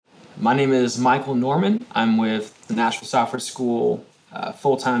My name is Michael Norman. I'm with the Nashville Software School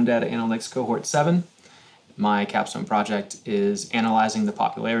full-time Data Analytics Cohort 7. My capstone project is analyzing the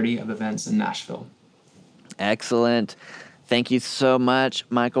popularity of events in Nashville. Excellent. Thank you so much,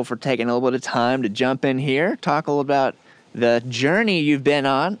 Michael, for taking a little bit of time to jump in here, talk a little about the journey you've been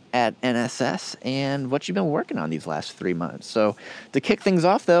on at NSS and what you've been working on these last 3 months. So to kick things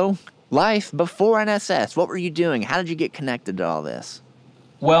off, though, life before NSS, what were you doing? How did you get connected to all this?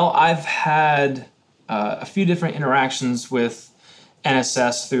 Well, I've had a few different interactions with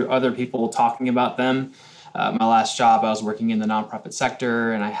NSS through other people talking about them. My last job, I was working in the nonprofit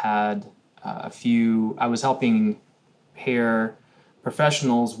sector, and I had I was helping pair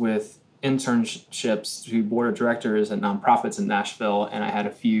professionals with internships to board of directors at nonprofits in Nashville, and I had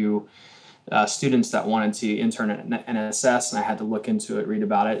a few students that wanted to intern at NSS, and I had to look into it, read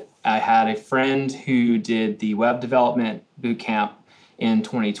about it. I had a friend who did the web development boot camp in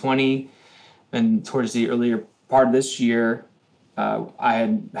 2020, and towards the earlier part of this year,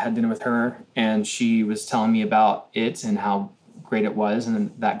 I had dinner with her, and she was telling me about it and how great it was,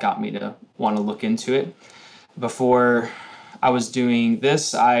 and that got me to want to look into it. Before I was doing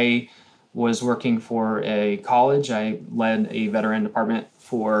this, I was working for a college. I led a veteran department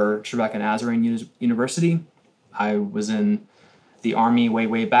for Tribeca Nazarene University. I was in the Army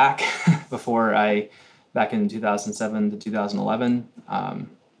way back back in 2007 to 2011.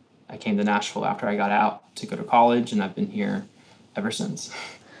 I came to Nashville after I got out to go to college, and I've been here ever since.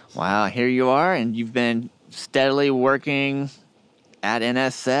 Wow, here you are, and you've been steadily working at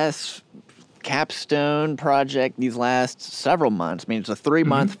NSS capstone project these last several months. I mean, it's a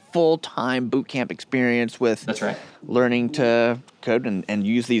 3-month full-time boot camp experience with That's right. learning to code and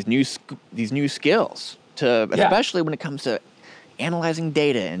use these new skills especially when it comes to analyzing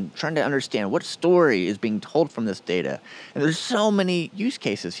data and trying to understand what story is being told from this data. And there's so many use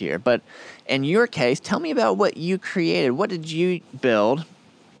cases here. But in your case, tell me about what you created. What did you build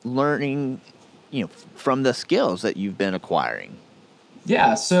learning, from the skills that you've been acquiring?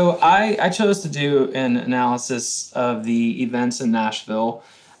 Yeah, so I chose to do an analysis of the events in Nashville.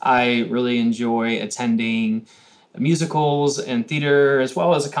 I really enjoy attending musicals and theater as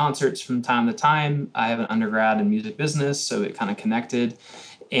well as concerts from time to time. I have an undergrad in music business, so it kind of connected.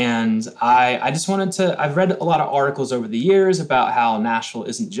 And I just wanted to, I've read a lot of articles over the years about how Nashville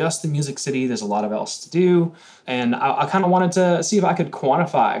isn't just the music city. There's a lot of else to do. And I kind of wanted to see if I could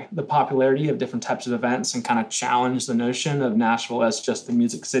quantify the popularity of different types of events and kind of challenge the notion of Nashville as just the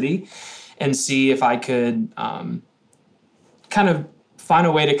music city and see if I could kind of find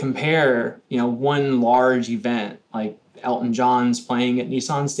a way to compare, one large event like Elton John's playing at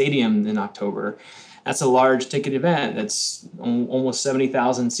Nissan Stadium in October. That's a large ticket event. That's almost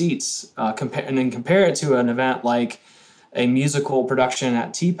 70,000 seats. And then compare it to an event like a musical production at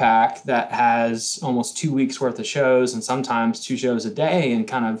TPAC that has almost 2 weeks worth of shows and sometimes 2 shows a day, and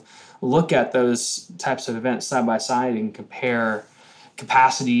kind of look at those types of events side by side and compare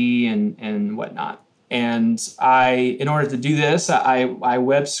capacity and whatnot. And in order to do this, I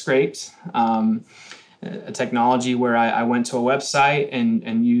web scraped a technology where I went to a website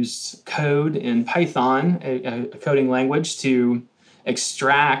and used code in Python, a coding language, to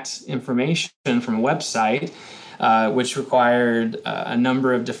extract information from a website, which required a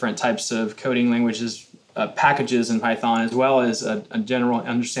number of different types of coding languages, packages in Python, as well as a general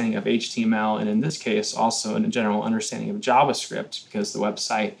understanding of HTML, and in this case, also a general understanding of JavaScript, because the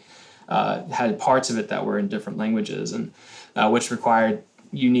website had parts of it that were in different languages, and which required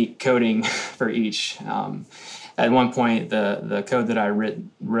unique coding for each. At one point, the code that I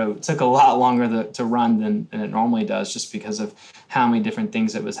wrote took a lot longer to run than it normally does, just because of how many different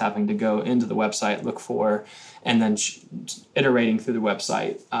things it was having to go into the website, look for, and then iterating through the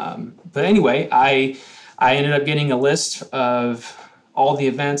website. But anyway, I ended up getting a list of all the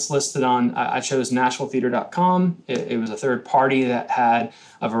events listed on, I chose NashvilleTheater.com. It was a third party that had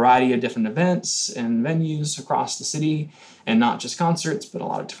a variety of different events and venues across the city, and not just concerts, but a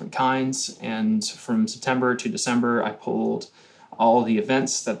lot of different kinds. And from September to December, I pulled all the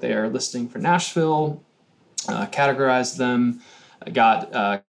events that they are listing for Nashville, categorized them,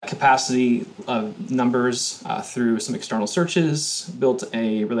 got capacity of numbers through some external searches, built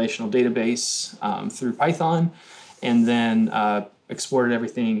a relational database through Python, and then exported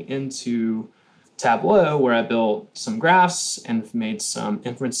everything into Tableau, where I built some graphs and made some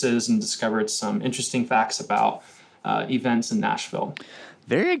inferences and discovered some interesting facts about events in Nashville.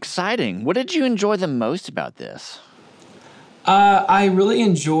 Very exciting. What did you enjoy the most about this? I really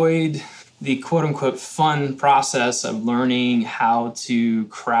enjoyed the quote-unquote fun process of learning how to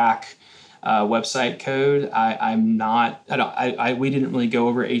crack website code. I'm not. I don't. We didn't really go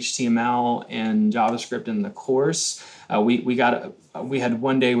over HTML and JavaScript in the course. We had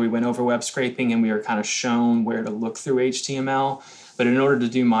one day we went over web scraping and we were kind of shown where to look through HTML. But in order to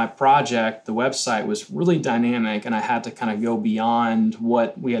do my project, the website was really dynamic, and I had to kind of go beyond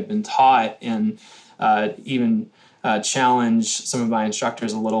what we had been taught and even challenge some of my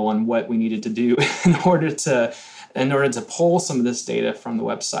instructors a little on what we needed to do in order to pull some of this data from the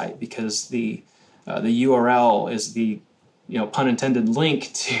website, because the URL is the, pun intended,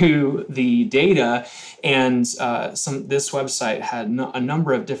 link to the data, and this website had a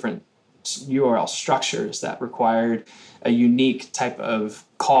number of different URL structures that required a unique type of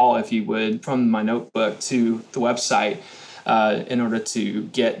call, if you would, from my notebook to the website in order to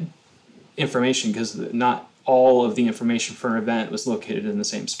get information, because not all of the information for an event was located in the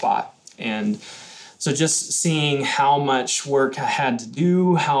same spot. And so just seeing how much work I had to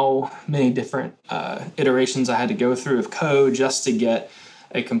do, how many different iterations I had to go through of code just to get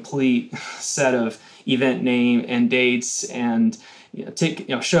a complete set of event name and dates and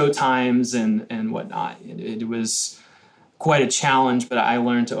show times and whatnot. It was quite a challenge, but I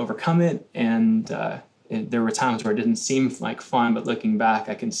learned to overcome it. And there were times where it didn't seem like fun, but looking back,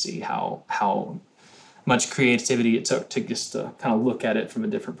 I can see how much creativity it took to just kind of look at it from a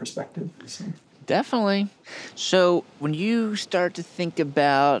different perspective. So. Definitely. So when you start to think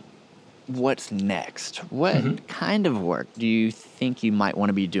about what's next, what kind of work do you think you might want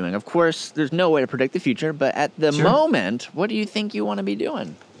to be doing? Of course, there's no way to predict the future, but at the moment, what do you think you want to be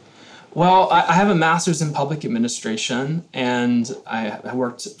doing? Well, I have a master's in public administration, and I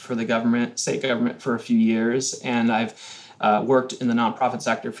worked for the government, state government, for a few years, and I've worked in the nonprofit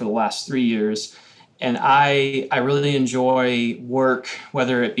sector for the last 3 years. And I really enjoy work,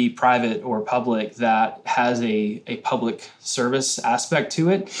 whether it be private or public, that has a public service aspect to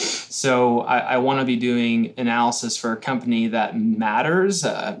it. So I want to be doing analysis for a company that matters.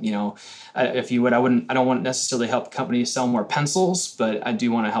 If you would, I don't want to necessarily help companies sell more pencils, but I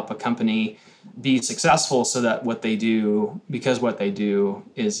do want to help a company be successful so that what they do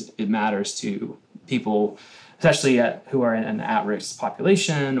is it matters to people, especially who are in an at-risk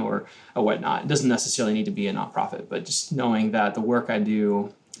population or whatnot. It doesn't necessarily need to be a nonprofit, but just knowing that the work I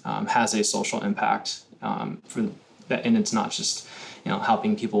do has a social impact for that, and it's not just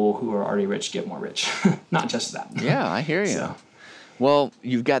helping people who are already rich get more rich. Not just that. Yeah, I hear you. So. Well,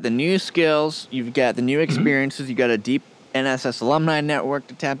 you've got the new skills, you've got the new experiences, you've got a deep NSS alumni network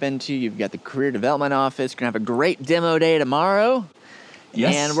to tap into, you've got the career development office. You're going to have a great demo day tomorrow.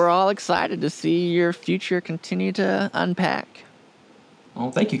 Yes. And we're all excited to see your future continue to unpack.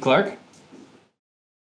 Well, thank you, Clark.